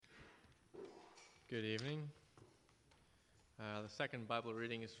Good evening. The second Bible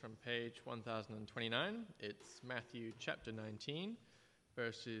reading is from page 1029. It's Matthew chapter 19,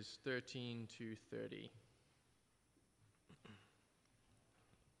 verses 13 to 30.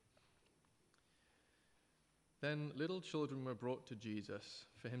 Then little children were brought to Jesus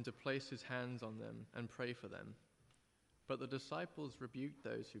for him to place his hands on them and pray for them. But the disciples rebuked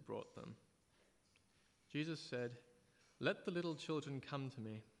those who brought them. Jesus said, "Let the little children come to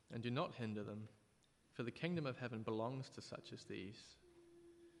me, and do not hinder them, for the kingdom of heaven belongs to such as these."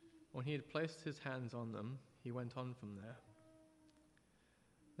 When he had placed his hands on them, he went on from there.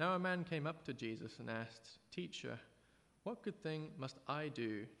 Now a man came up to Jesus and asked, "Teacher, what good thing must I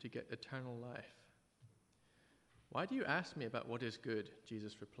do to get eternal life?" "Why do you ask me about what is good?"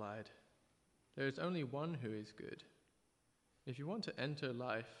 Jesus replied. "There is only one who is good. If you want to enter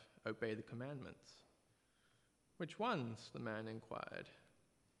life, obey the commandments." "Which ones?" the man inquired.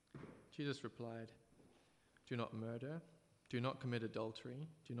 Jesus replied, "Do not murder, do not commit adultery,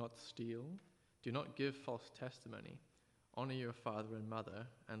 do not steal, do not give false testimony, honor your father and mother,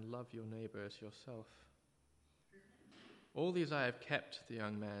 and love your neighbor as yourself." "All these I have kept," the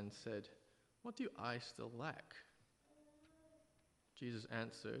young man said. "What do I still lack?" Jesus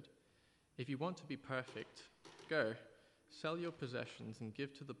answered, "If you want to be perfect, go, sell your possessions and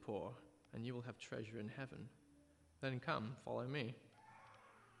give to the poor, and you will have treasure in heaven. Then come, follow me."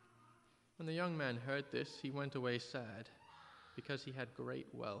 When the young man heard this, he went away sad, because he had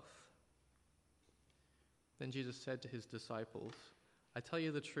great wealth. Then Jesus said to his disciples, "I tell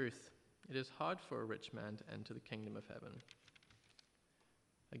you the truth, it is hard for a rich man to enter the kingdom of heaven.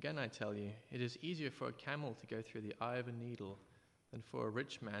 Again I tell you, it is easier for a camel to go through the eye of a needle than for a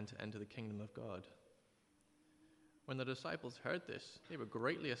rich man to enter the kingdom of God." When the disciples heard this, they were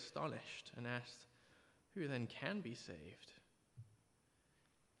greatly astonished and asked, "Who then can be saved?"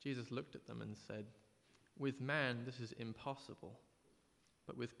 Jesus looked at them and said, "With man this is impossible,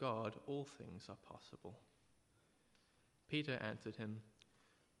 but with God all things are possible." Peter answered him,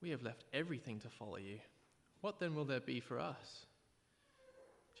 "We have left everything to follow you. What then will there be for us?"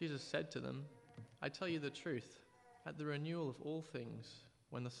 Jesus said to them, "I tell you the truth, at the renewal of all things,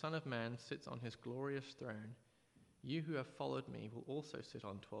 when the Son of Man sits on his glorious throne, you who have followed me will also sit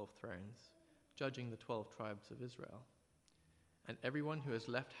on 12 thrones, judging the 12 tribes of Israel. And everyone who has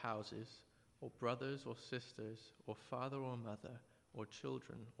left houses, or brothers or sisters, or father or mother, or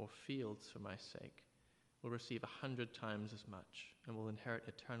children, or fields for my sake, will receive 100 times as much, and will inherit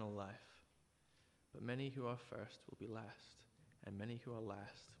eternal life. But many who are first will be last, and many who are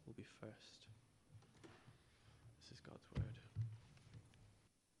last will be first." This is God's word.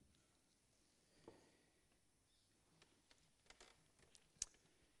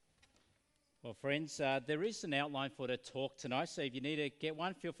 Well, friends, there is an outline for the talk tonight, so if you need to get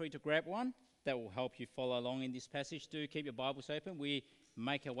one, feel free to grab one. That will help you follow along in this passage. Do keep your Bibles open. We will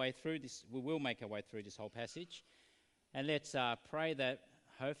make our way through this whole passage. And let's pray that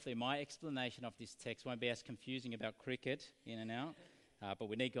hopefully my explanation of this text won't be as confusing about cricket in and out, but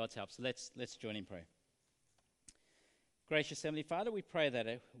we need God's help. So let's join in prayer. Gracious Heavenly Father, we pray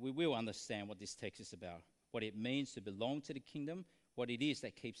that we will understand what this text is about, what it means to belong to the kingdom, what it is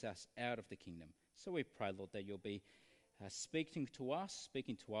that keeps us out of the kingdom. So we pray, Lord, that you'll be speaking to us,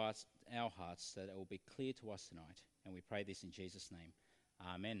 our hearts, so that it will be clear to us tonight. And we pray this in Jesus' name.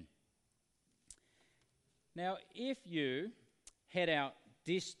 Amen. Now, if you head out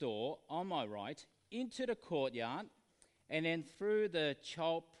this door on my right into the courtyard and then through the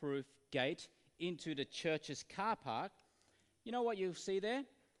child-proof gate into the church's car park, you know what you'll see there?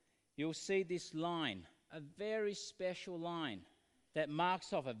 You'll see this line, a very special line that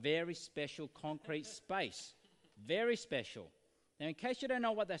marks off a very special concrete space. Very special. Now, in case you don't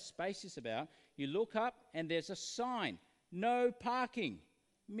know what that space is about, you look up and there's a sign, "No parking,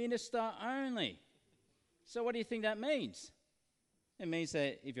 minister only." So what do you think that means? It means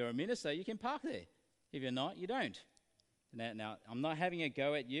that if you're a minister, you can park there. If you're not, you don't. Now I'm not having a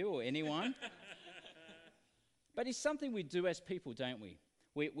go at you or anyone, but it's something we do as people, don't we?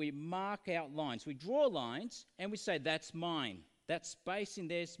 We mark out lines. We draw lines and we say, "That's mine. That space in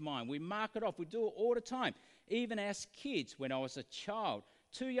there is mine." We mark it off. We do it all the time. Even as kids, when I was a child,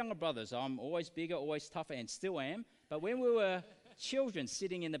 2 younger brothers. I'm always bigger, always tougher, and still am. But when we were children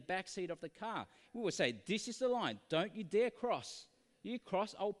sitting in the back seat of the car, we would say, "This is the line. Don't you dare cross. You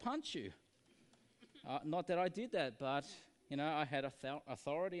cross, I'll punch you." Not that I did that, but, I had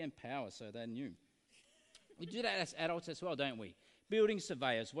authority and power, so they knew. We do that as adults as well, don't we? Building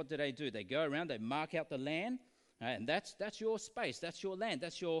surveyors, what do? They go around, they mark out the land, and that's your space, that's your land,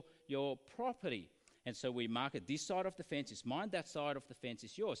 that's your property. And so we mark it, this side of the fence is mine, that side of the fence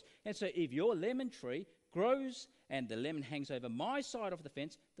is yours. And so if your lemon tree grows and the lemon hangs over my side of the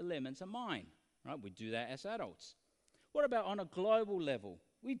fence, the lemons are mine. Right? We do that as adults. What about on a global level?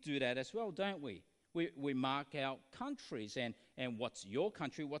 We do that as well, don't we? We mark out countries and what's your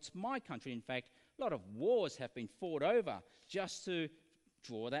country, what's my country. In fact, a lot of wars have been fought over just to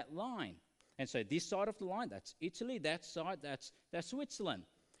draw that line. And so this side of the line, that's Italy. That side, that's Switzerland.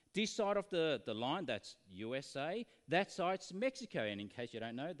 This side of the line, that's USA. That side's Mexico. And in case you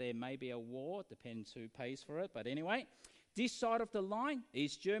don't know, there may be a war, depends who pays for it. But anyway, this side of the line,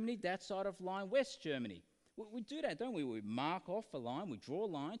 East Germany. That side of the line, West Germany. We do that, don't we? We mark off a line, we draw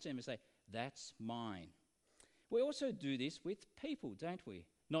lines, and we say, that's mine. We also do this with people, don't we?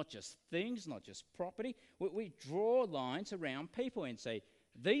 Not just things, not just property. We draw lines around people and say,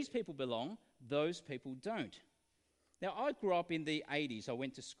 these people belong, those people don't. Now, I grew up in the 80s. I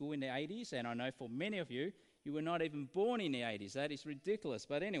went to school in the 80s, and I know for many of you, you were not even born in the 80s. That is ridiculous.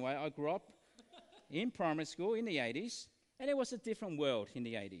 But anyway, I grew up in primary school in the 80s, and it was a different world in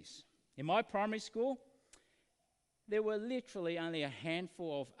the 80s. In my primary school, there were literally only a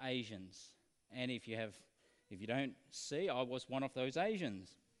handful of Asians. And if you don't see, I was one of those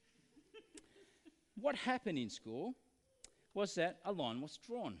Asians. What happened in school was that a line was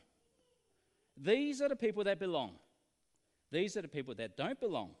drawn. These are the people that belong. These are the people that don't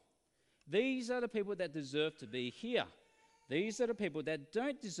belong. These are the people that deserve to be here. These are the people that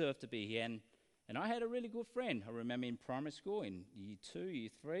don't deserve to be here. And I had a really good friend. I remember in primary school, in year 2, year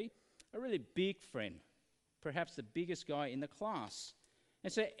 3, a really big friend, perhaps the biggest guy in the class.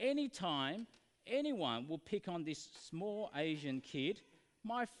 And so anytime anyone will pick on this small Asian kid,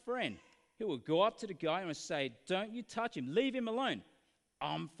 my friend, he will go up to the guy and say, don't you touch him, leave him alone.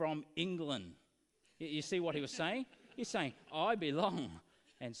 I'm from England. You see what he was saying? He's saying, I belong,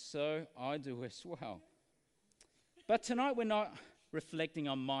 and so I do as well. But tonight we're not reflecting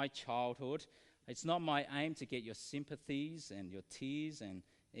on my childhood. It's not my aim to get your sympathies and your tears and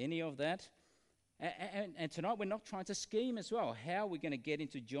any of that. And tonight we're not trying to scheme as well. How are we going to get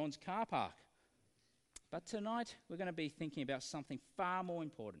into John's car park? But tonight we're going to be thinking about something far more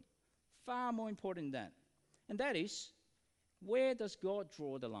important than that. And that is, where does God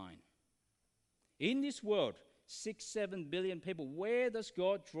draw the line? In this world, 6-7 billion people, where does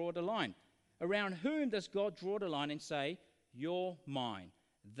God draw the line? Around whom does God draw the line and say, you're mine?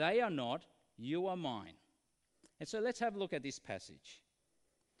 They are not, you are mine. And so let's have a look at this passage.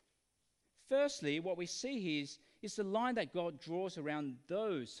 Firstly, what we see here is the line that God draws around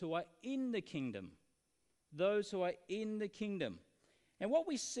those who are in the kingdom. Those who are in the kingdom. And what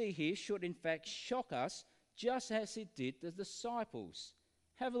we see here should in fact shock us, just as it did the disciples.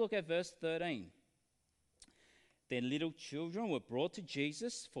 Have a look at verse 13. Then little children were brought to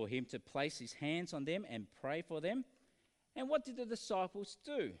Jesus for him to place his hands on them and pray for them. And what did the disciples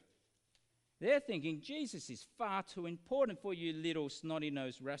do? They're thinking, Jesus is far too important for you little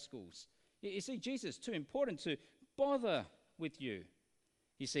snotty-nosed rascals. You see, Jesus is too important to bother with you.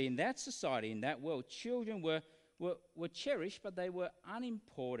 You see, in that society, in that world, children were cherished, but they were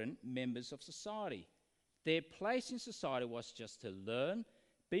unimportant members of society. Their place in society was just to learn,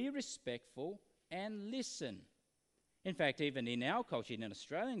 be respectful, and listen. In fact, even in our culture, in an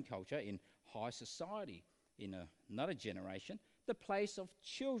Australian culture, in high society, in another generation, the place of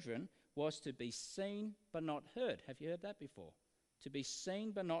children was to be seen but not heard. Have you heard that before? To be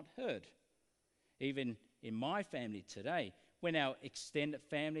seen but not heard. Even in my family today, when our extended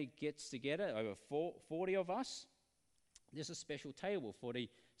family gets together, over 40 of us, there's a special table for the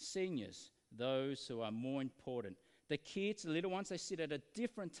seniors, those who are more important. The kids, the little ones, they sit at a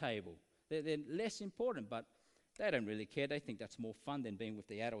different table. They're less important, but they don't really care. They think that's more fun than being with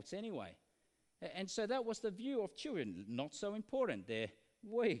the adults anyway. And so that was the view of children. Not so important. They're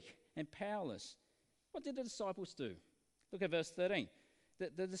weak and powerless. What did the disciples do? Look at verse 13.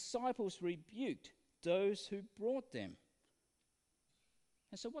 The disciples rebuked those who brought them.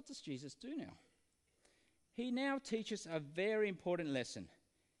 And so what does Jesus do now? He now teaches a very important lesson.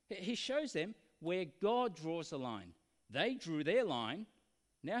 He shows them where God draws the line. They drew their line.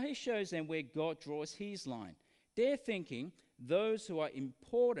 Now he shows them where God draws his line. They're thinking those who are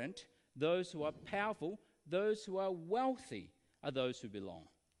important, those who are powerful, those who are wealthy are those who belong.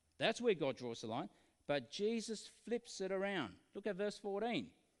 That's where God draws the line. But Jesus flips it around. Look at verse 14.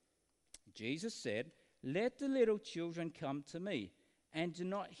 Jesus said, "Let the little children come to me, and do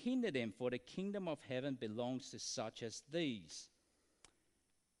not hinder them, for the kingdom of heaven belongs to such as these."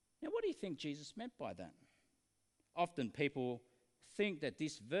 Now, what do you think Jesus meant by that? Often people think that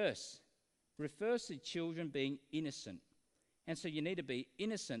this verse refers to children being innocent, And so you need to be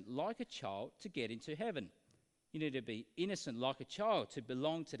innocent like a child to get into heaven. You need to be innocent like a child to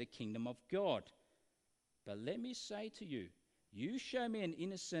belong to the kingdom of God. But let me say to you, you show me an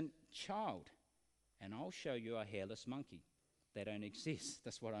innocent child, and I'll show you a hairless monkey. They don't exist.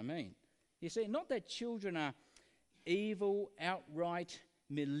 That's what I mean. You see, not that children are evil, outright,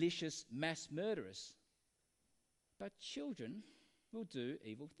 malicious mass murderers, but children will do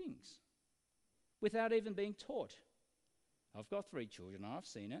evil things without even being taught. I've got 3 children, I've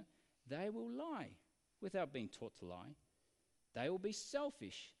seen it. They will lie without being taught to lie. They will be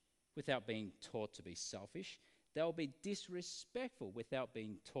selfish without being taught to be selfish. They will be disrespectful without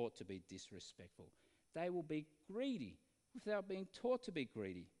being taught to be disrespectful. They will be greedy without being taught to be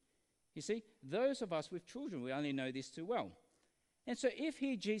greedy. You see, those of us with children, we only know this too well. And so if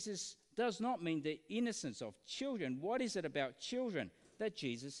here Jesus does not mean the innocence of children, what is it about children that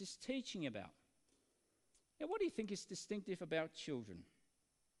Jesus is teaching about? Now, what do you think is distinctive about children?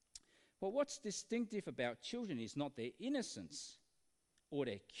 Well, what's distinctive about children is not their innocence or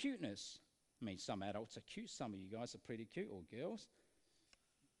their cuteness. I mean, some adults are cute, some of you guys are pretty cute, or girls.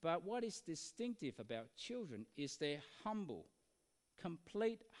 But what is distinctive about children is their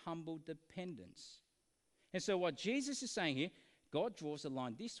complete humble dependence. And so what Jesus is saying here, God draws a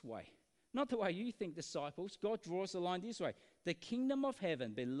line this way. Not the way you think, disciples. God draws a line this way. The kingdom of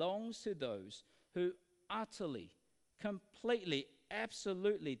heaven belongs to those who utterly, completely,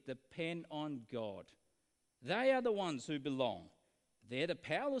 absolutely depend on God. They are the ones who belong. They're the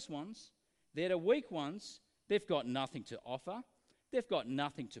powerless ones. They're the weak ones. They've got nothing to offer. They've got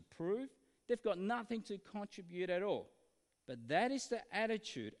nothing to prove. They've got nothing to contribute at all. But that is the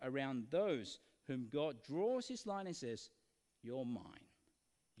attitude around those whom God draws his line and says, you're mine.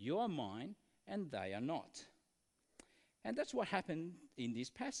 You're mine, and they are not. And that's what happened in this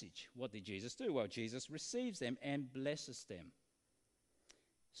passage. What did Jesus do? Well, Jesus receives them and blesses them.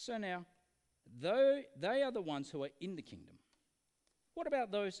 So now, though they are the ones who are in the kingdom, what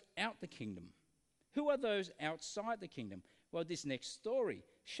about those out the kingdom? Who are those outside the kingdom? Well, this next story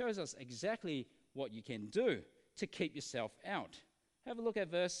shows us exactly what you can do to keep yourself out. Have a look at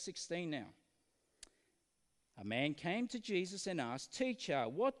verse 16 now. A man came to Jesus and asked, "Teacher,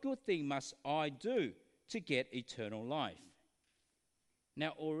 what good thing must I do to get eternal life?"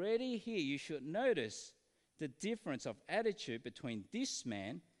 Now, already here you should notice the difference of attitude between this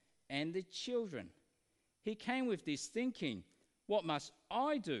man and the children. He came with this thinking, what must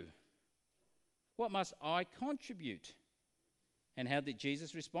I do? What must I contribute? And how did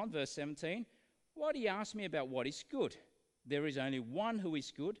Jesus respond? Verse 17, why do you ask me about what is good? There is only one who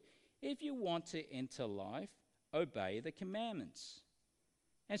is good. If you want to enter life, obey the commandments.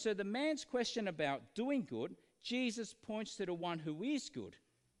 And so the man's question about doing good, Jesus points to the one who is good.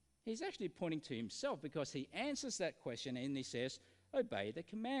 He's actually pointing to himself because he answers that question and he says, obey the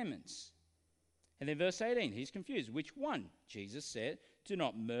commandments. And then verse 18, he's confused. Which one? Jesus said, do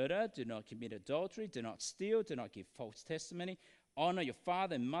not murder, do not commit adultery, do not steal, do not give false testimony, honor your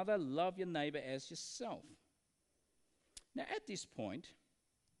father and mother, love your neighbor as yourself. Now at this point,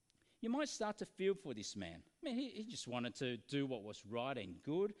 you might start to feel for this man. I mean, he just wanted to do what was right and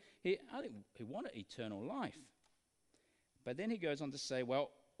good. He wanted eternal life. But then he goes on to say, well,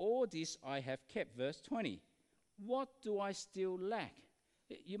 all this I have kept. Verse 20, what do I still lack?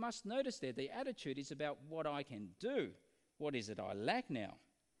 You must notice there, the attitude is about what I can do. What is it I lack now?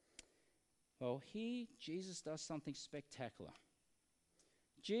 Well, here Jesus does something spectacular.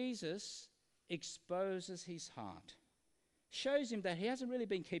 Jesus exposes his heart, shows him that he hasn't really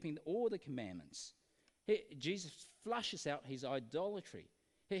been keeping all the commandments. Jesus flushes out his idolatry.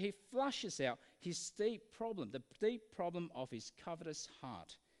 He flushes out his deep problem, the deep problem of his covetous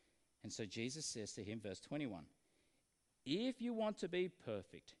heart. And so Jesus says to him, verse 21, if you want to be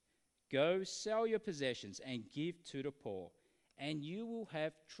perfect, go sell your possessions and give to the poor, and you will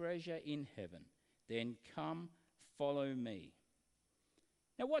have treasure in heaven. Then come, follow me.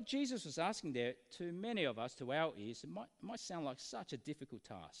 Now, what Jesus was asking there, to many of us, to our ears, it might sound like such a difficult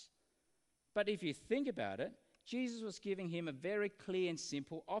task. But if you think about it, Jesus was giving him a very clear and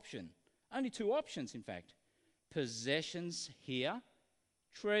simple option. Only 2 options, in fact. Possessions here,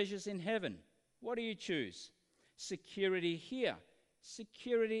 treasures in heaven. What do you choose? Security here,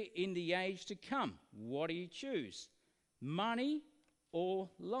 security in the age to come. What do you choose? Money or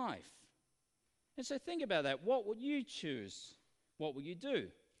life? And so think about that. What would you choose? What will you do?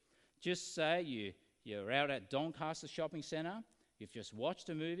 Just say you're out at Doncaster Shopping Centre, you've just watched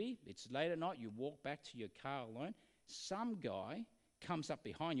a movie, it's late at night, you walk back to your car alone, some guy comes up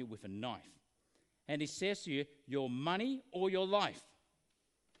behind you with a knife and he says to you, your money or your life?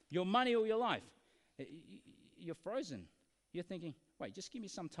 Your money or your life? You're frozen. You're thinking, wait, just give me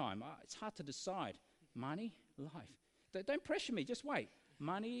some time. It's hard to decide. Money, life. Don't pressure me, just wait.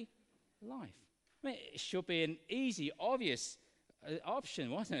 Money, life. I mean, it should be an easy, obvious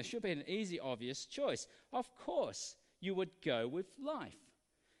option, wasn't it? It should be an easy, obvious choice. Of course, you would go with life.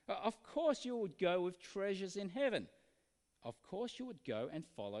 Of course, you would go with treasures in heaven. Of course, you would go and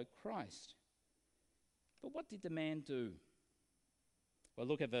follow Christ. But what did the man do? Well,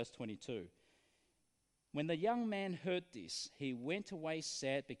 look at verse 22. When the young man heard this, he went away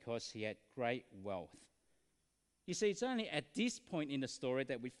sad because he had great wealth. You see, it's only at this point in the story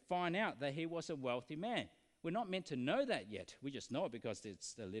that we find out that he was a wealthy man. We're not meant to know that yet. We just know it because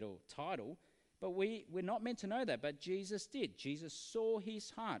it's the little title. But we're not meant to know that. But Jesus did. Jesus saw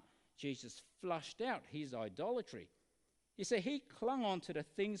his heart. Jesus flushed out his idolatry. You see, he clung on to the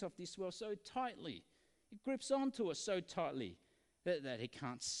things of this world so tightly. He grips onto it so tightly that he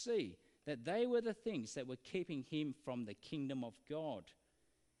can't see that they were the things that were keeping him from the kingdom of God.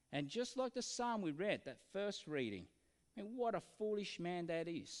 And just like the psalm we read, that first reading, I mean, what a foolish man that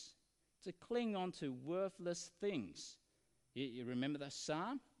is, to cling on to worthless things. You remember that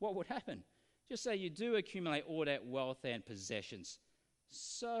psalm? What would happen? Just say you do accumulate all that wealth and possessions.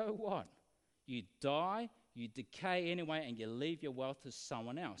 So what? You die, you decay anyway, and you leave your wealth to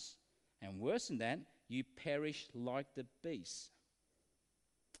someone else. And worse than that, you perish like the beasts.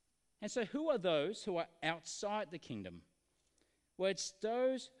 And so who are those who are outside the kingdom? Well, it's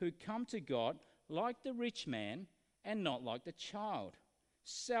those who come to God like the rich man and not like the child.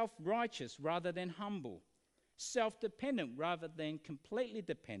 Self-righteous rather than humble. Self-dependent rather than completely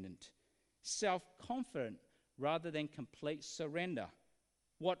dependent. Self-confident rather than complete surrender.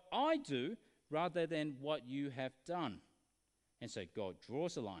 What I do rather than what you have done. And so God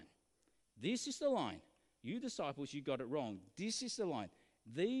draws a line. This is the line. You disciples, you got it wrong. This is the line.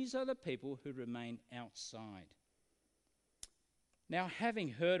 These are the people who remain outside. Now, having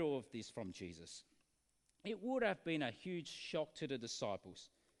heard all of this from Jesus, it would have been a huge shock to the disciples,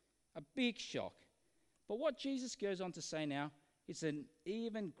 a big shock. But what Jesus goes on to say now, it's an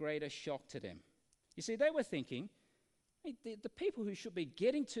even greater shock to them. You see, they were thinking, hey, the people who should be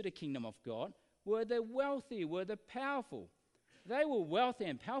getting to the kingdom of God were the wealthy, were the powerful. They were wealthy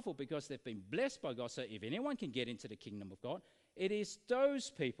and powerful because they've been blessed by God. So if anyone can get into the kingdom of God, it is those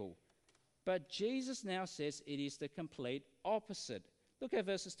people. But Jesus now says it is the complete opposite. Look at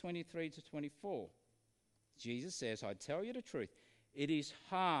verses 23 to 24. Jesus says, I tell you the truth, it is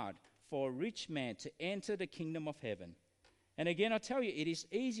hard for a rich man to enter the kingdom of heaven. And again, I tell you, it is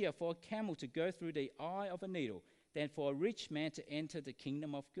easier for a camel to go through the eye of a needle than for a rich man to enter the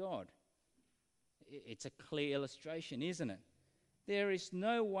kingdom of God. It's a clear illustration, isn't it? There is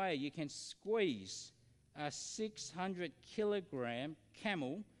no way you can squeeze a 600-kilogram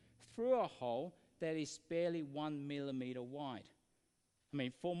camel through a hole that is barely 1 millimeter wide. I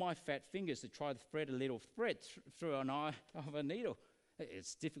mean, for my fat fingers to try to thread a little thread through an eye of a needle,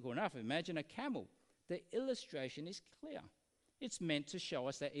 it's difficult enough. Imagine a camel. The illustration is clear. It's meant to show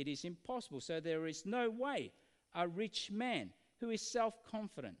us that it is impossible. So there is no way a rich man who is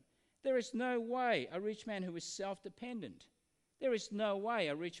self-confident, there is no way a rich man who is self-dependent, there is no way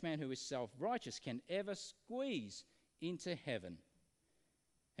a rich man who is self-righteous can ever squeeze into heaven.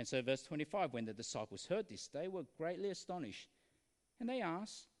 And so verse 25, when the disciples heard this, they were greatly astonished. And they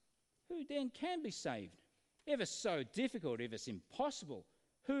asked, who then can be saved? If it's so difficult, if it's impossible,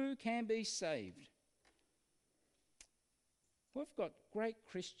 who can be saved? We've got great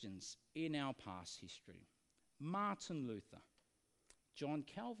Christians in our past history. Martin Luther, John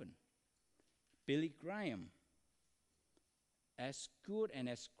Calvin, Billy Graham. As good and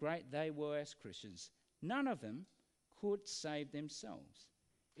as great they were as Christians, none of them could save themselves.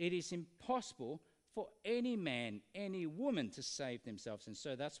 It is impossible for any man, any woman to save themselves. And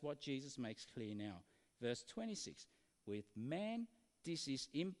so that's what Jesus makes clear now. Verse 26, with man this is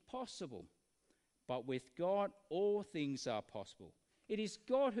impossible, but with God all things are possible. It is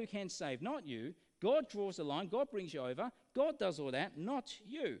God who can save, not you. God draws a line, God brings you over, God does all that, not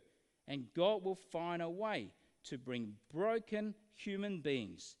you. And God will find a way to bring broken human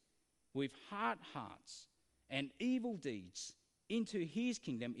beings with hard hearts and evil deeds into his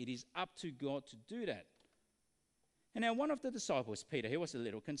kingdom. It is up to God to do that. And now one of the disciples, Peter, he was a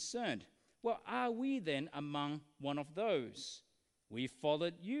little concerned. Well, are we then among one of those? We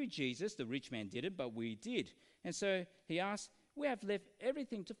followed you, Jesus. The rich man didn't, but we did. And so he asked, we have left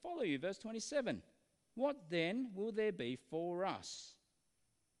everything to follow you. Verse 27. What then will there be for us?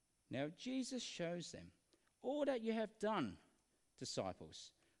 Now Jesus shows them, all that you have done,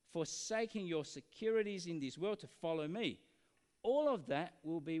 disciples, forsaking your securities in this world to follow me, all of that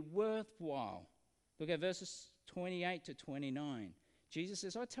will be worthwhile. Look at verses 28 to 29. Jesus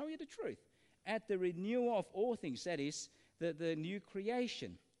says, I tell you the truth. At the renewal of all things, that is, the new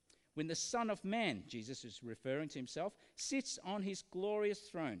creation, when the Son of Man, Jesus is referring to himself, sits on his glorious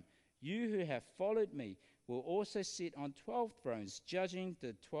throne, you who have followed me will also sit on 12 thrones, judging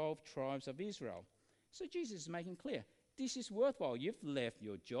the 12 tribes of Israel. So Jesus is making clear, this is worthwhile. You've left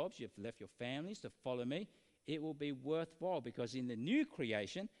your jobs, you've left your families to follow me. It will be worthwhile because in the new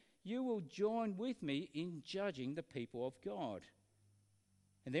creation, you will join with me in judging the people of God.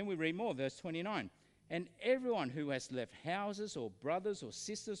 And then we read more, verse 29. And everyone who has left houses or brothers or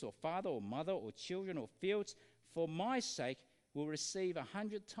sisters or father or mother or children or fields for my sake will receive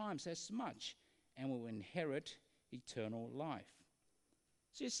 100 times as much and will inherit eternal life.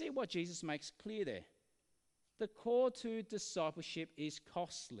 So you see what Jesus makes clear there. The call to discipleship is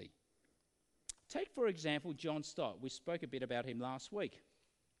costly. Take, for example, John Stott. We spoke a bit about him last week.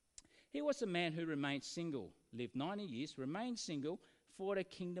 He was a man who remained single, lived 90 years, remained single for the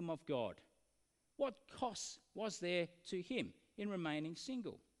kingdom of God. What cost was there to him in remaining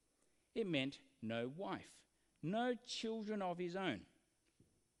single? It meant no wife, no children of his own.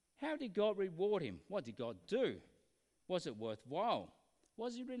 How did God reward him? What did God do? Was it worthwhile?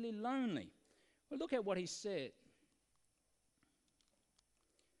 Was he really lonely? Well, look at what he said.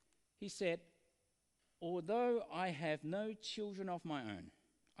 He said, although I have no children of my own,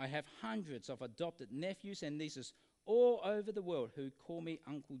 I have hundreds of adopted nephews and nieces all over the world who call me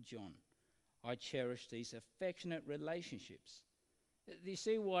Uncle John. I cherish these affectionate relationships. Do you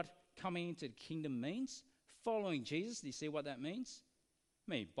see what coming into the kingdom means? Following Jesus, do you see what that means?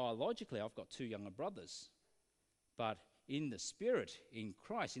 I mean, biologically, I've got 2 younger brothers. But in the spirit, in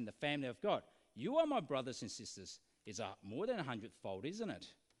Christ, in the family of God, you are my brothers and sisters. It's more than 100-fold, isn't it?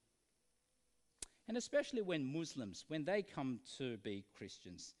 And especially when Muslims, when they come to be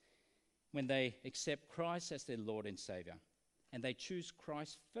Christians, when they accept Christ as their Lord and Savior, and they choose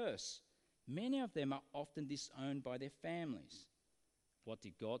Christ first, many of them are often disowned by their families. What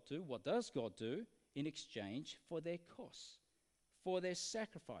did God do? What does God do in exchange for their costs, for their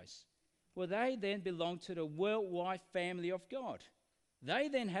sacrifice? Well, they then belong to the worldwide family of God. They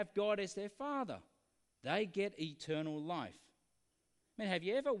then have God as their Father. They get eternal life. Man, have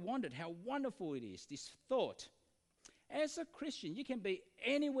you ever wondered how wonderful it is, this thought? As a Christian, you can be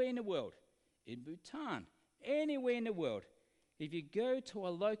anywhere in the world, in Bhutan, anywhere in the world. If you go to a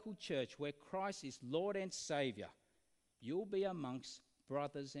local church where Christ is Lord and Savior, you'll be amongst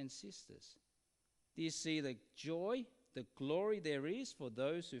brothers and sisters. Do you see the joy, the glory there is for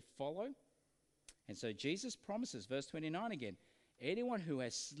those who follow? And so Jesus promises, verse 29 again, anyone who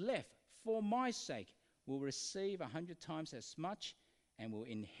has left for my sake will receive 100 times as much and will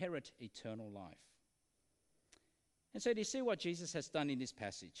inherit eternal life. And so do you see what Jesus has done in this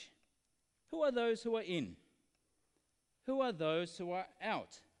passage? Who are those who are in? Who are those who are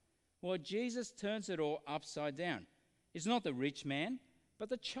out? Well, Jesus turns it all upside down. It's not the rich man, but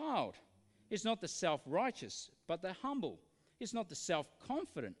the child. It's not the self-righteous, but the humble. It's not the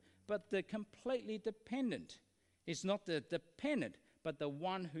self-confident, but the completely dependent. It's not the dependent, but the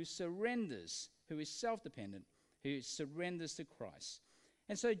one who surrenders, who is self-dependent, who surrenders to Christ.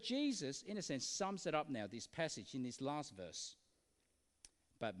 And so Jesus, in a sense, sums it up now, this passage in this last verse.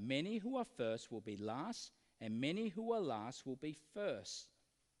 But many who are first will be last, and many who are last will be first.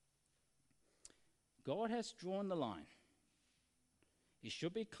 God has drawn the line. It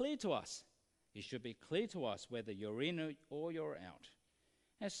should be clear to us. It should be clear to us whether you're in or you're out.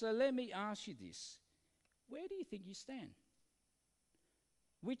 And so let me ask you this. Where do you think you stand?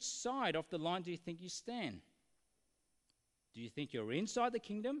 Which side of the line do you think you stand? Do you think you're inside the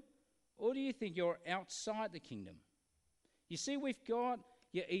kingdom, or do you think you're outside the kingdom? You see, with God,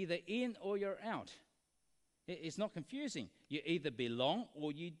 you're either in or you're out. It's not confusing. You either belong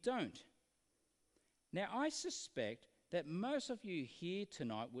or you don't. Now, I suspect that most of you here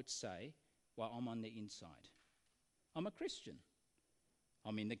tonight would say, well, I'm on the inside. I'm a Christian.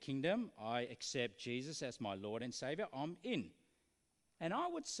 I'm in the kingdom. I accept Jesus as my Lord and Savior. I'm in. And I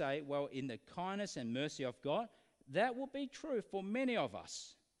would say, well, in the kindness and mercy of God, that will be true for many of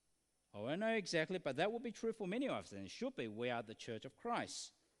us. I don't know exactly, but that will be true for many of us, and it should be. We are the church of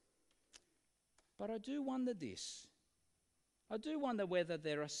Christ. But I do wonder this. I do wonder whether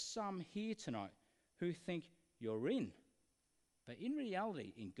there are some here tonight who think you're in. But in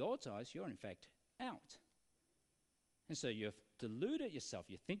reality, in God's eyes, you're in fact out. And so you've deluded yourself.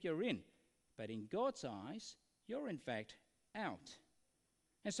 You think you're in. But in God's eyes, you're in fact out.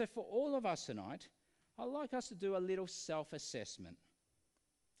 And so for all of us tonight, I'd like us to do a little self-assessment.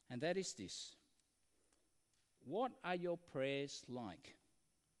 And that is this. What are your prayers like?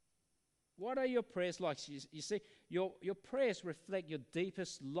 What are your prayers like? You see, your prayers reflect your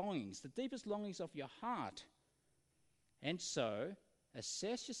deepest longings, the deepest longings of your heart. And so,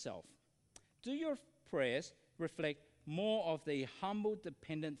 assess yourself. Do your prayers reflect more of the humble,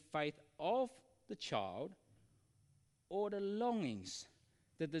 dependent faith of the child, or the longings,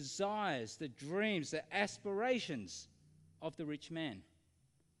 the desires, the dreams, the aspirations of the rich man?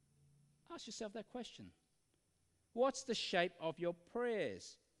 Ask yourself that question. What's the shape of your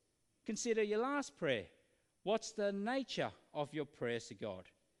prayers? Consider your last prayer. What's the nature of your prayers to God?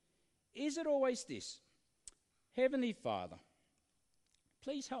 Is it always this? Heavenly Father,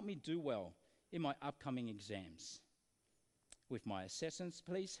 please help me do well in my upcoming exams. With my assessments,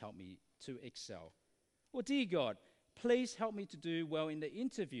 please help me to excel. Or, dear God, please help me to do well in the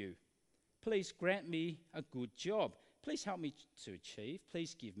interview. Please grant me a good job. Please help me to achieve.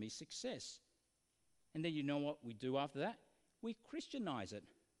 Please give me success. And then you know what we do after that? We Christianize it.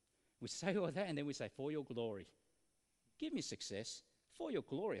 We say all that and then we say, for your glory. Give me success. For your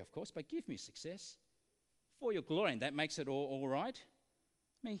glory, of course, but give me success. For your glory. And that makes it all right.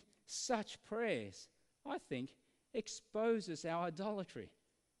 I mean, such prayers, I think, exposes our idolatry.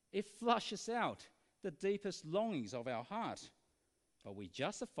 It flushes out the deepest longings of our heart. But we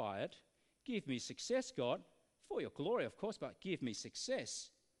justify it. Give me success, God. For your glory, of course, but give me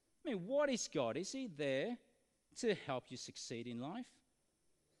success. I mean, what is God? Is he there to help you succeed in life?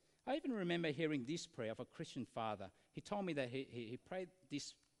 I even remember hearing this prayer of a Christian father. He told me that he prayed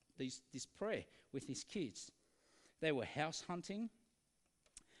this prayer with his kids. They were house hunting,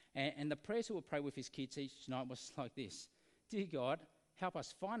 and the prayers he would pray with his kids each night was like this. Dear God, help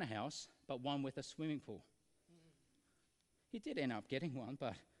us find a house, but one with a swimming pool. He did end up getting one,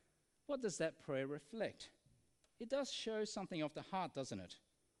 but what does that prayer reflect? It does show something of the heart, doesn't it?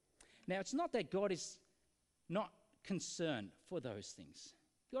 Now, it's not that God is not concerned for those things.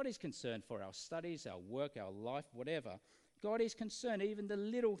 God is concerned for our studies, our work, our life, whatever. God is concerned even the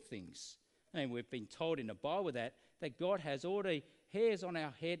little things. And we've been told in the Bible that God has all the hairs on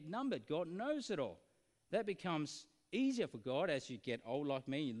our head numbered. God knows it all. That becomes easier for God as you get old like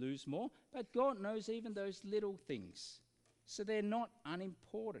me, you lose more. But God knows even those little things. So they're not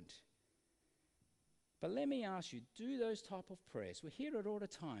unimportant. But let me ask you, do those type of prayers? We hear it all the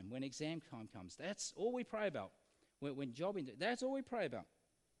time when exam time comes. That's all we pray about. When jobbing, that's all we pray about.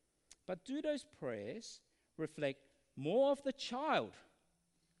 But do those prayers reflect more of the child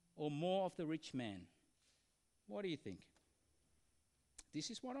or more of the rich man? What do you think? This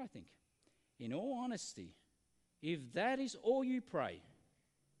is what I think. In all honesty, if that is all you pray,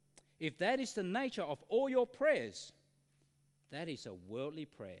 if that is the nature of all your prayers, that is a worldly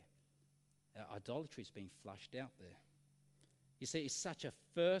prayer. Idolatry is being flushed out there. You see, it's such a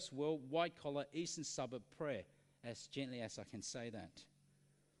first world, white-collar, eastern suburb prayer, as gently as I can say that.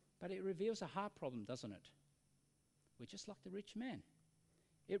 But it reveals a heart problem, doesn't it? We're just like the rich man.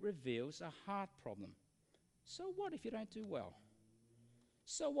 It reveals a heart problem. So what if you don't do well?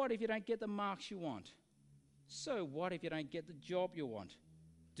 So what if you don't get the marks you want? So what if you don't get the job you want?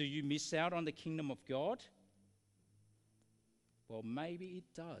 Do you miss out on the kingdom of God? Well, maybe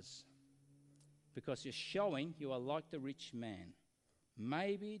it does. Because you're showing you are like the rich man.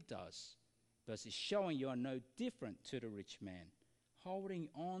 Maybe it does. But it's showing you are no different to the rich man. Holding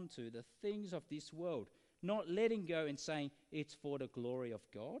on to the things of this world. Not letting go and saying it's for the glory of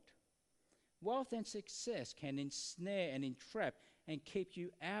God. Wealth and success can ensnare and entrap and keep you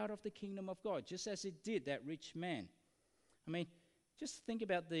out of the kingdom of God. Just as it did that rich man. I mean, just think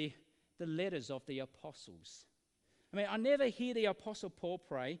about the letters of the apostles. I mean, I never hear the Apostle Paul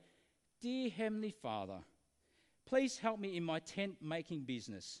pray, Dear Heavenly Father, please help me in my tent-making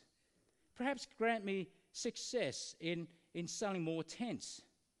business. Perhaps grant me success in selling more tents.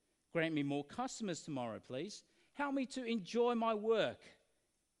 Grant me more customers tomorrow, please. Help me to enjoy my work.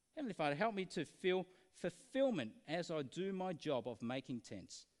 Heavenly Father, help me to feel fulfillment as I do my job of making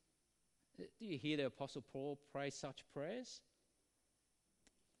tents. Do you hear the Apostle Paul pray such prayers?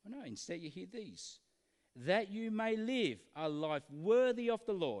 Well, no, instead you hear these. That you may live a life worthy of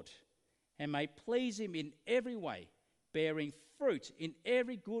the Lord and may please him in every way, bearing fruit in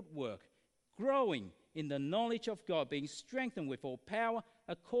every good work, growing in the knowledge of God, being strengthened with all power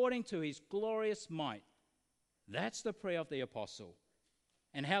according to his glorious might. That's the prayer of the apostle.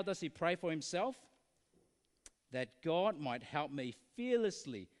 And how does he pray for himself? That God might help me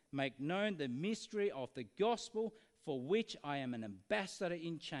fearlessly make known the mystery of the gospel for which I am an ambassador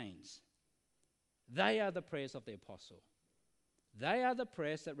in chains. They are the prayers of the apostle. They are the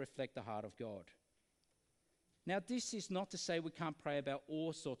prayers that reflect the heart of God. Now, this is not to say we can't pray about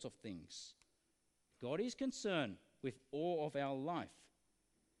all sorts of things. God is concerned with all of our life.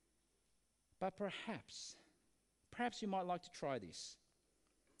 But perhaps you might like to try this.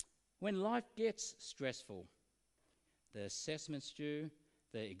 When life gets stressful, the assessment's due,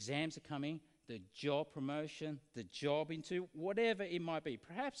 the exams are coming, the job promotion, the job into, whatever it might be,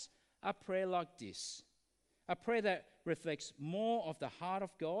 perhaps a prayer like this, a prayer that reflects more of the heart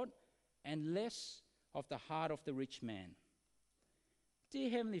of God and less of the heart of the rich man. Dear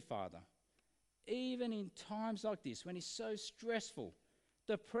Heavenly Father, even in times like this, when it's so stressful,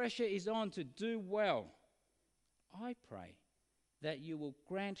 the pressure is on to do well, I pray that you will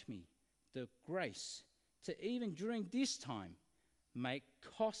grant me the grace to, even during this time, make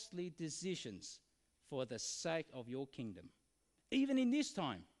costly decisions for the sake of your kingdom. Even in this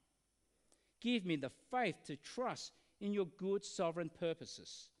time, give me the faith to trust in your good sovereign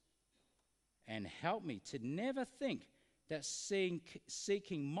purposes, and help me to never think that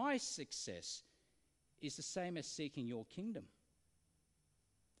seeking my success is the same as seeking your kingdom.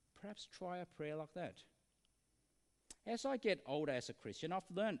 Perhaps try a prayer like that. As I get older as a Christian, I've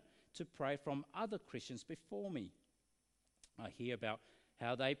learned to pray from other Christians before me. I hear about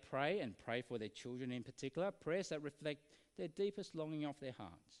how they pray and pray for their children in particular, prayers that reflect their deepest longing of their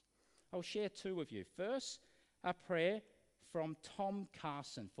hearts. I'll share two with you. First, a prayer from Tom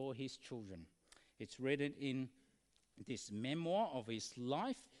Carson for his children. It's written in this memoir of his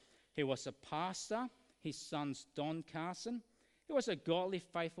life. He was a pastor. His son's Don Carson. He was a godly,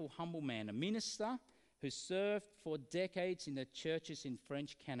 faithful, humble man, a minister who served for decades in the churches in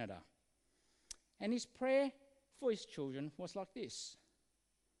French Canada. And his prayer for his children was like this.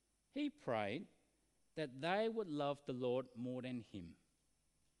 He prayed that they would love the Lord more than him.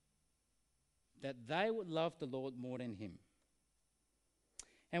 That they would love the Lord more than him.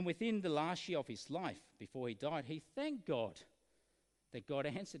 And within the last year of his life, before he died, he thanked God that God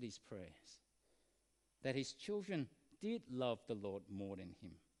answered his prayers, that his children did love the Lord more than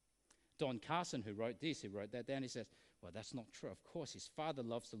him. Don Carson, who wrote this, he wrote that down. He says, well, that's not true. Of course, his father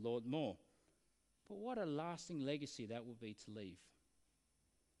loves the Lord more. But what a lasting legacy that would be to leave.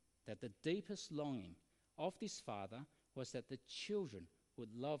 That the deepest longing of this father was that the children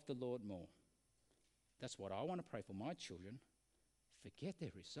would love the Lord more. That's what I want to pray for my children. Forget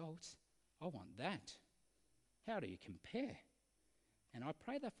their results. I want that. How do you compare? And I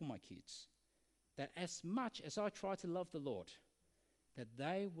pray that for my kids, that as much as I try to love the Lord, that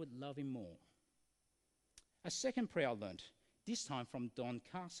they would love him more. A second prayer I learned, this time from Don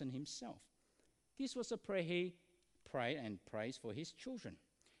Carson himself. This was a prayer he prayed and prays for his children.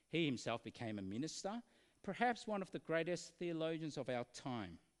 He himself became a minister, perhaps one of the greatest theologians of our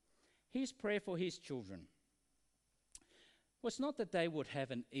time. His prayer for his children was not that they would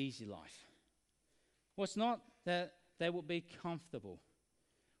have an easy life, was not that they would be comfortable,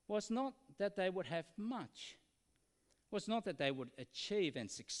 was not that they would have much, was not that they would achieve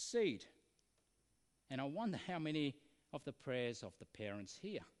and succeed. And I wonder how many of the prayers of the parents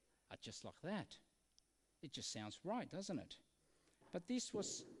here are just like that. It just sounds right, doesn't it? But this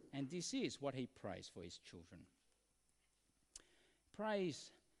was, and this is what he prays for his children.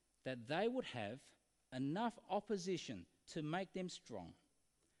 Prays that they would have enough opposition to make them strong,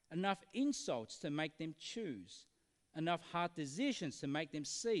 enough insults to make them choose, enough hard decisions to make them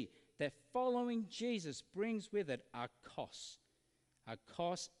see that following Jesus brings with it a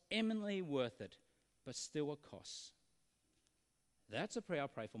cost eminently worth it, but still a cost. That's a prayer I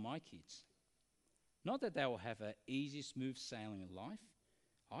pray for my kids. Not that they will have an easy, smooth sailing in life.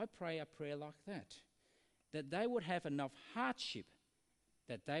 I pray a prayer like that they would have enough hardship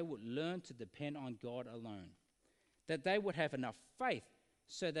that they would learn to depend on God alone, that they would have enough faith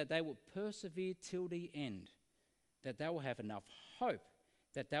so that they would persevere till the end, that they will have enough hope,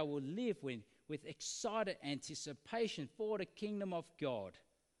 that they will live with excited anticipation for the kingdom of God.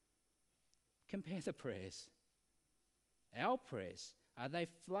 Compare the prayers. Our prayers, are they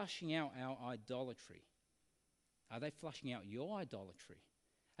flushing out our idolatry? Are they flushing out your idolatry?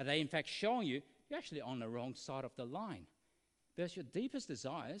 Are they in fact showing you're actually on the wrong side of the line? Because your deepest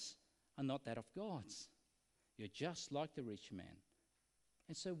desires are not that of God's. You're just like the rich man.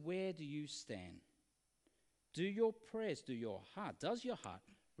 And so where do you stand? Do your prayers, does your heart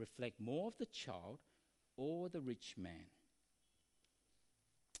reflect more of the child or the rich man?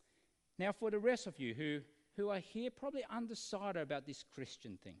 Now for the rest of you who are here probably undecided about this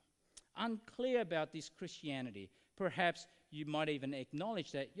Christian thing, unclear about this Christianity, perhaps you might even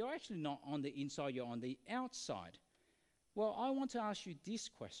acknowledge that you're actually not on the inside, you're on the outside. Well, I want to ask you this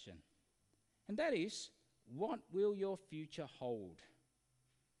question, and that is, what will your future hold?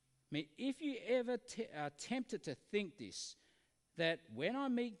 I mean, if you ever are tempted to think this, that when I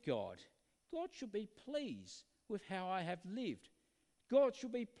meet God, God should be pleased with how I have lived. God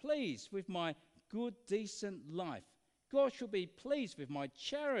should be pleased with my good, decent life. God should be pleased with my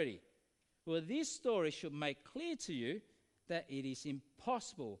charity. Well, this story should make clear to you that it is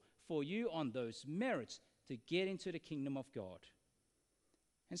impossible for you on those merits to get into the kingdom of God.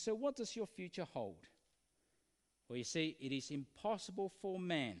 And so what does your future hold? Well, you see, it is impossible for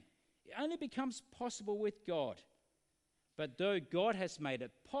man. It only becomes possible with God. But though God has made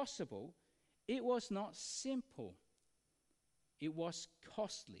it possible, it was not simple. It was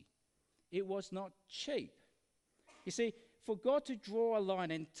costly. It was not cheap. You see, for God to draw a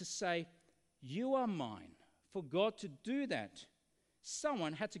line and to say, you are mine, for God to do that,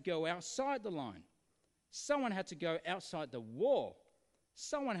 someone had to go outside the line. Someone had to go outside the wall.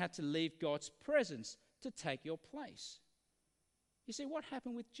 Someone had to leave God's presence to take your place. You see, what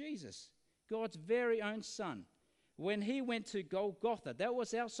happened with Jesus, God's very own son? When he went to Golgotha, that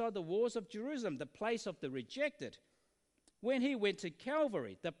was outside the walls of Jerusalem, the place of the rejected. When he went to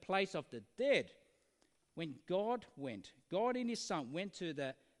Calvary, the place of the dead. When God in his son went to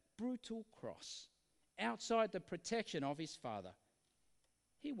the brutal cross, outside the protection of his Father,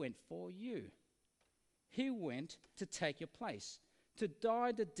 he went for you. He went to take your place, to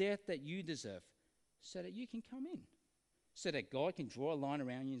die the death that you deserve, so that you can come in, so that God can draw a line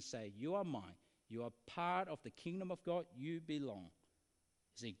around you and say, you are mine. You are part of the kingdom of God. You belong.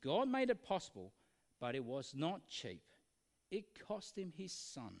 You see, God made it possible, but it was not cheap. It cost him his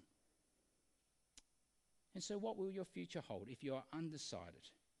son. And so what will your future hold if you are undecided?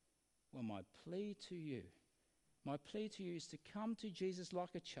 Well, my plea to you is to come to Jesus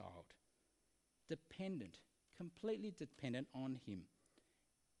like a child, dependent, completely dependent on him.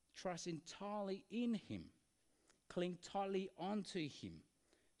 Trust entirely in him. Cling tightly onto him,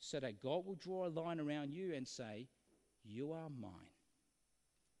 so that God will draw a line around you and say, you are mine.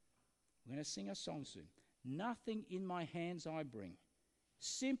 We're going to sing a song soon. Nothing in my hands I bring.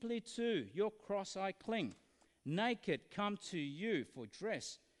 Simply to your cross I cling. Naked come to you for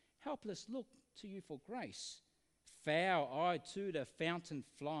dress. Helpless look to you for grace. Foul I to the fountain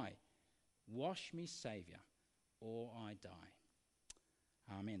fly. Wash me, Saviour, or I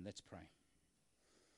die. Amen. Let's pray.